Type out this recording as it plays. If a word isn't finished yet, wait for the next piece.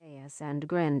office and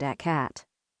grinned at Kat.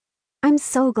 "I'm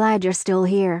so glad you're still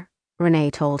here,"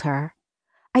 Renee told her.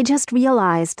 "I just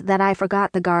realized that I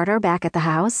forgot the garter back at the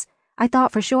house. I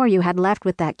thought for sure you had left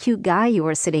with that cute guy you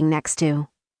were sitting next to."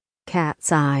 Kat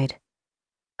sighed.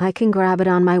 "I can grab it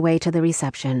on my way to the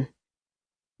reception."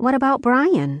 "What about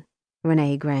Brian?"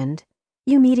 Renee grinned.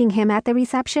 "You meeting him at the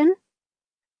reception?"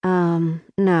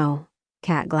 No."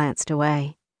 Kat glanced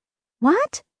away.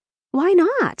 "What? Why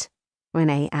not?"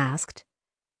 Renee asked.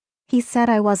 "He said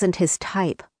I wasn't his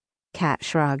type." Kat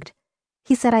shrugged.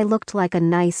 "He said I looked like a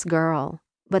nice girl,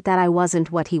 but that I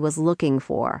wasn't what he was looking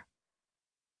for."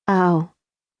 "Oh."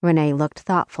 Renee looked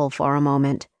thoughtful for a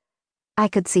moment. "I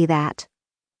could see that."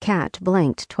 Kat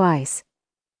blinked twice.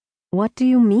 "What do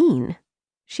you mean?"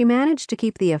 She managed to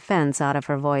keep the offense out of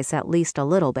her voice at least a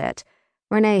little bit.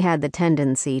 Renee had the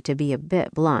tendency to be a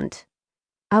bit blunt.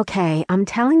 "Okay, I'm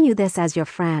telling you this as your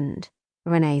friend,"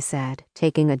 Renee said,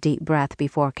 taking a deep breath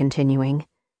before continuing.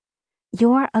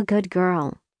 "You're a good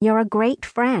girl. You're a great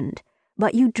friend,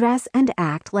 but you dress and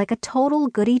act like a total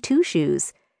goody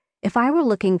two-shoes. If I were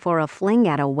looking for a fling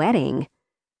at a wedding..."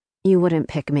 "You wouldn't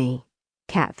pick me,"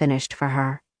 Kat finished for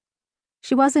her.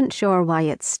 She wasn't sure why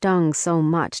it stung so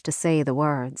much to say the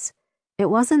words. It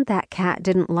wasn't that Kat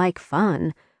didn't like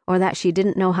fun, or that she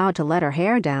didn't know how to let her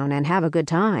hair down and have a good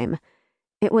time.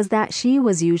 It was that she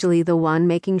was usually the one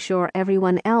making sure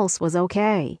everyone else was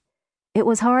okay. It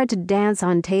was hard to dance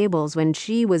on tables when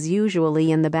she was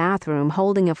usually in the bathroom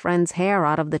holding a friend's hair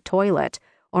out of the toilet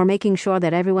or making sure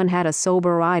that everyone had a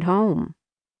sober ride home.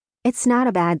 "It's not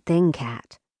a bad thing,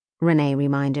 Kat," Renee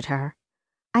reminded her.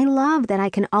 "I love that I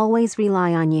can always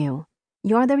rely on you.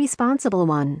 You're the responsible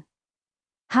one."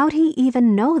 "How'd he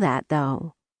even know that,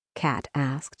 though?" Kat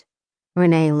asked.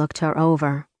 Renee looked her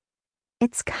over.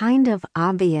 "It's kind of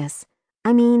obvious.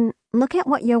 I mean, look at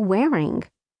what you're wearing."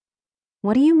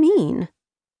 "What do you mean?"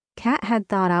 Kat had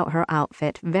thought out her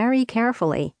outfit very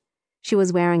carefully. She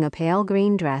was wearing a pale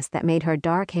green dress that made her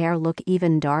dark hair look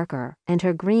even darker and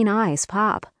her green eyes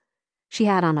pop. She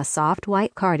had on a soft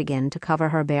white cardigan to cover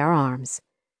her bare arms.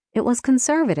 It was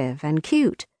conservative and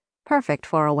cute, perfect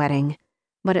for a wedding,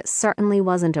 but it certainly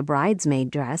wasn't a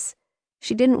bridesmaid dress.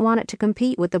 She didn't want it to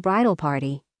compete with the bridal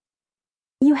party.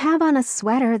 "You have on a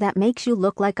sweater that makes you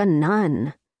look like a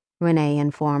nun," Renee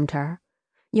informed her.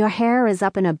 "Your hair is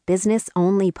up in a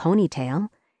business-only ponytail,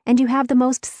 and you have the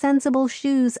most sensible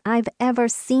shoes I've ever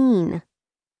seen."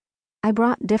 "I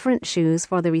brought different shoes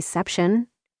for the reception,"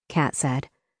 Kat said.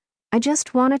 "I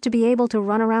just wanted to be able to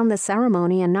run around the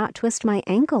ceremony and not twist my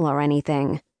ankle or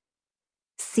anything."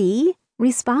 "See?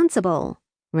 Responsible,"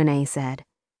 Renee said.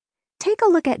 "Take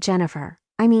a look at Jennifer.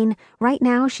 I mean, right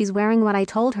now she's wearing what I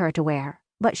told her to wear,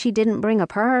 but she didn't bring a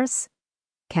purse."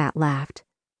 Kat laughed.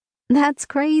 "That's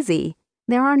crazy.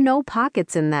 There are no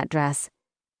pockets in that dress.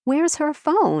 Where's her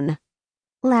phone?"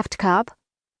 "Left cup."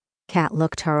 Kat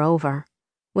looked her over.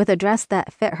 With a dress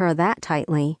that fit her that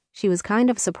tightly, she was kind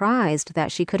of surprised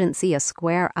that she couldn't see a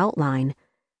square outline,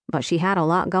 but she had a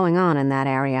lot going on in that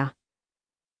area.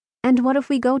 "And what if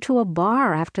we go to a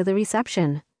bar after the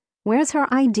reception? Where's her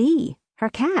ID, her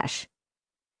cash?"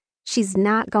 "She's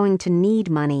not going to need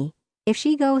money. If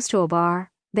she goes to a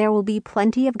bar, there will be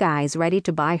plenty of guys ready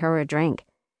to buy her a drink.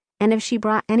 And if she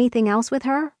brought anything else with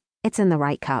her, it's in the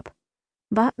right cup.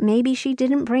 But maybe she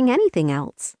didn't bring anything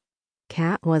else."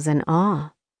 Kat was in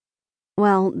awe.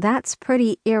 "Well, that's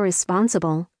pretty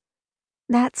irresponsible."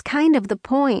 "That's kind of the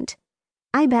point.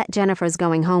 I bet Jennifer's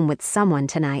going home with someone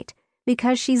tonight,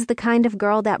 because she's the kind of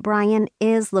girl that Brian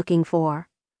is looking for."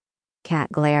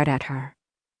 Kat glared at her.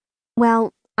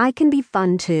 "Well, I can be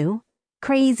fun too.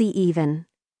 Crazy even."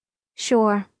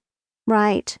 "Sure.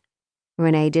 Right."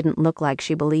 Renee didn't look like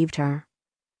she believed her.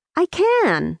 "I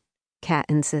can," Kat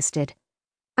insisted.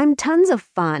 "I'm tons of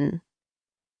fun."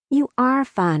 "You are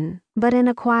fun, but in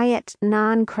a quiet,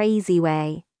 non-crazy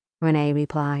way," Renee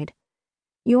replied.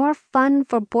 "You're fun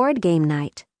for board game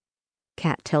night."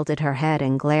 Kat tilted her head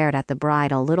and glared at the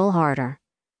bride a little harder.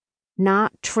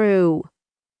 "Not true."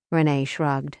 Renee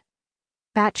shrugged.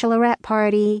 "Bachelorette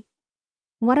party."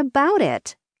 "What about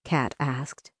it?" Kat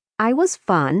asked. "I was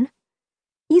fun."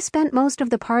 "You spent most of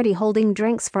the party holding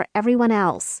drinks for everyone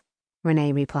else,"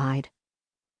 Renee replied.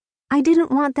 "I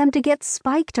didn't want them to get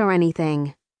spiked or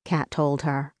anything," Kat told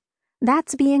her.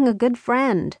 "That's being a good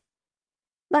friend."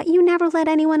 "But you never let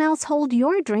anyone else hold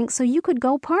your drink so you could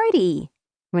go party,"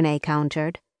 Renee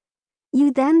countered.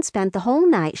 "You then spent the whole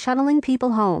night shuttling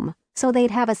people home so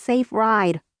they'd have a safe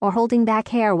ride or holding back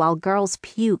hair while girls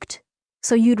puked.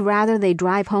 So you'd rather they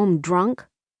drive home drunk?"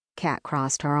 Kat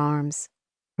crossed her arms.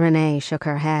 Renee shook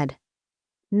her head.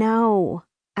 "No,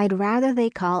 I'd rather they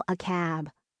call a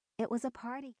cab. It was a party."